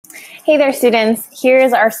Hey there, students.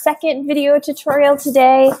 Here's our second video tutorial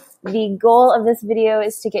today. The goal of this video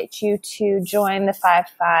is to get you to join the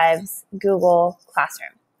 5-5's Google Classroom.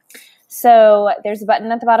 So there's a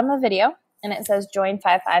button at the bottom of the video, and it says Join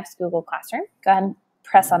 5-5's Google Classroom. Go ahead and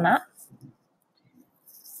press on that.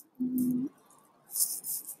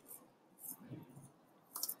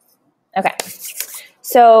 Okay.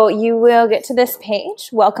 So you will get to this page.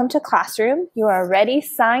 Welcome to Classroom. You are already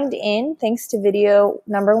signed in thanks to video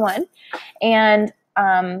number 1. And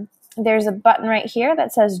there's a button right here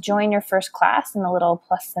that says Join your first class and a little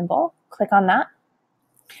plus symbol. Click on that.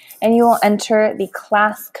 And you will enter the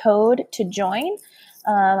class code to join.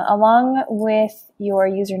 Along with your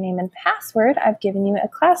username and password, I've given you a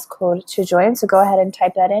class code to join. So go ahead and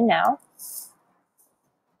type that in now.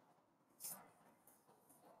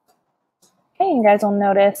 Okay, you guys will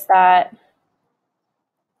notice that,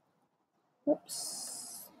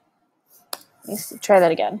 oops, let me try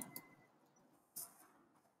that again.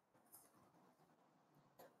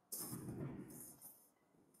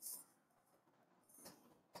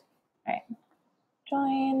 All right,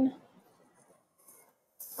 join.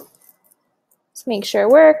 Let's make sure it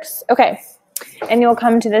works. Okay, and you'll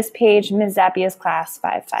come to this page, Ms. Zappia's class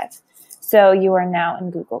 5-5. So you are now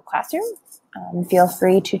in Google Classroom. Feel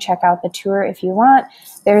free to check out the tour if you want.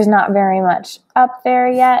 There's not very much up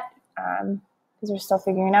there yet because we're still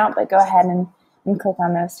figuring out, but go ahead and click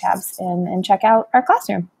on those tabs and check out our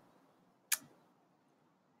classroom.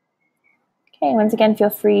 Okay, once again, feel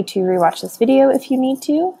free to rewatch this video if you need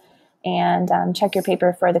to, and check your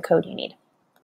paper for the code you need.